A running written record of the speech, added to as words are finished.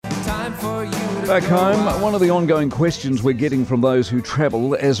Back home, one of the ongoing questions we're getting from those who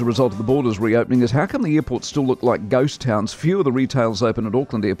travel as a result of the borders reopening is how come the airports still look like ghost towns? Few of the retailers open at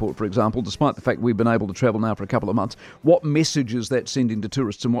Auckland Airport, for example, despite the fact we've been able to travel now for a couple of months. What message is that sending to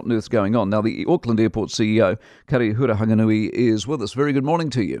tourists and what on earth's going on? Now, the Auckland Airport CEO, Kari Hurahanganui, is with us. Very good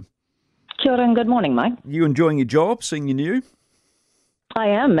morning to you. Kia ora and good morning, Mike. You enjoying your job, seeing you new? I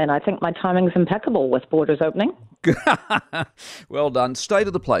am, and I think my timing's impeccable with borders opening. Well done. State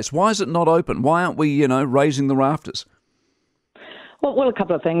of the place. Why is it not open? Why aren't we, raising the rafters? Well, a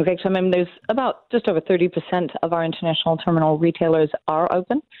couple of things, actually. I mean, there's about just over 30% of our international terminal retailers are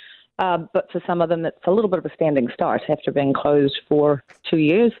open, but for some of them, it's a little bit of a standing start after being closed for 2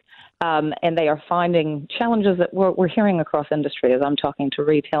 years. And they are finding challenges that we're hearing across industry as I'm talking to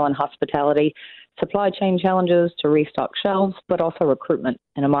retail and hospitality, supply chain challenges to restock shelves, but also recruitment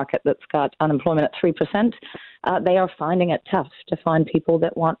in a market that's got unemployment at 3%. They are finding it tough to find people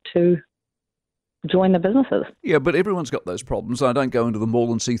that want to join the businesses. Yeah, but everyone's got those problems. I don't go into the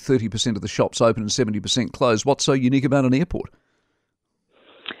mall and see 30% of the shops open and 70% closed. What's so unique about an airport?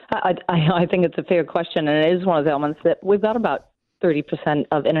 I think it's a fair question, and it is one of the elements that we've got about 30%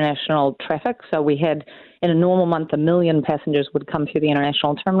 of international traffic. So we had, in a normal month, 1 million passengers would come through the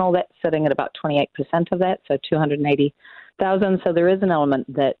international terminal. That's sitting at about 28% of that, so 280,000. So there is an element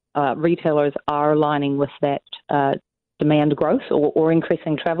that retailers are aligning with that demand growth or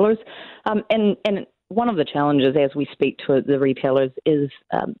increasing travellers. And one of the challenges as we speak to the retailers is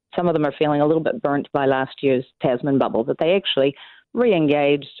some of them are feeling a little bit burnt by last year's Tasman bubble, that they actually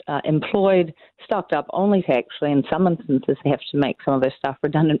re-engaged, employed, stocked up, only to actually, in some instances, have to make some of their staff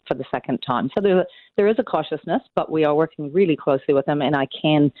redundant for the second time. So there is a cautiousness, but we are working really closely with them, and I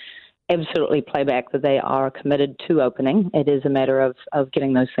can absolutely play back that they are committed to opening. It is a matter of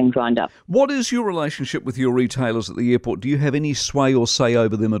getting those things lined up. What is your relationship with your retailers at the airport? Do you have any sway or say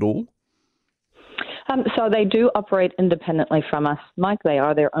over them at all? So they do operate independently from us, Mike. They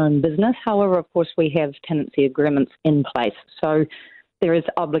are their own business. However, of course, we have tenancy agreements in place. So there is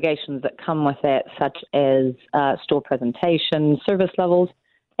obligations that come with that, such as store presentation, service levels,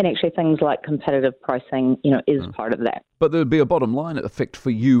 and actually things like competitive pricing, is part of that. But there'd be a bottom line effect for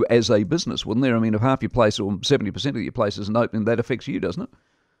you as a business, wouldn't there? I mean, if half your place or 70% of your place isn't open, that affects you, doesn't it?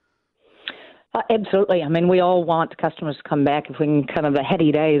 Absolutely. I mean, we all want customers to come back if we can, kind of the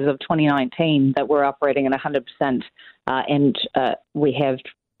heady days of 2019 that we're operating at 100%. And we have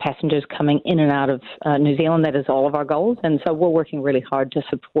passengers coming in and out of New Zealand. That is all of our goals. And so we're working really hard to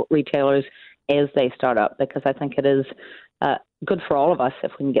support retailers as they start up, because I think it is good for all of us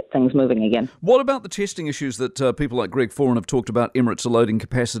if we can get things moving again. What about the testing issues that people like Greg Foran have talked about? Emirates are loading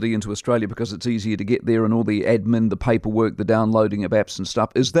capacity into Australia because it's easier to get there, and all the admin, the paperwork, the downloading of apps and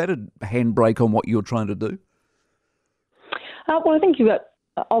stuff. Is that a handbrake on what you're trying to do? Well, I think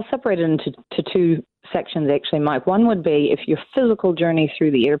I'll separate it into two sections, actually, Mike. One would be if your physical journey through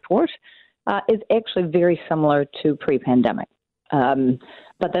the airport is actually very similar to pre-pandemic.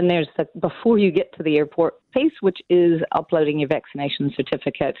 But then there's the before you get to the airport piece, which is uploading your vaccination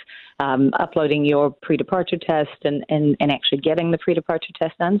certificate, uploading your pre-departure test, and actually getting the pre-departure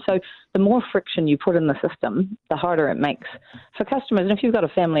test done. So the more friction you put in the system, the harder it makes for customers. And if you've got a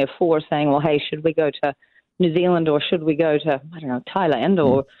family of four saying, well, hey, should we go to New Zealand or should we go to, Thailand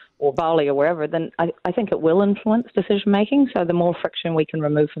or Bali or wherever, then I think it will influence decision-making. So the more friction we can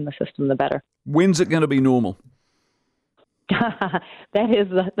remove from the system, the better. When's it going to be normal? That is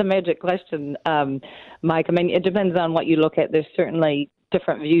the magic question, Mike. I mean, it depends on what you look at. There's certainly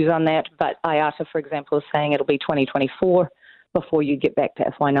different views on that, but IATA, for example, is saying it'll be 2024 before you get back to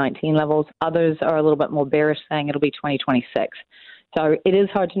FY19 levels. Others are a little bit more bearish, saying it'll be 2026. So it is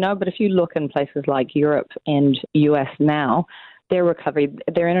hard to know, but if you look in places like Europe and US now, their recovery,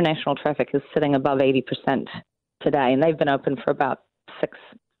 their international traffic is sitting above 80% today, and they've been open for about six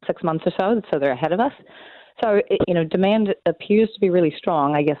months or so they're ahead of us. So, demand appears to be really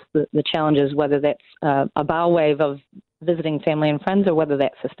strong. I guess the challenge is whether that's a bow wave of visiting family and friends or whether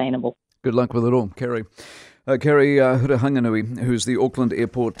that's sustainable. Good luck with it all, Kari. Kari Hurahanganui, who's the Auckland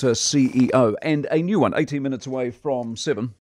Airport CEO, and a new one, 18 minutes away from 7.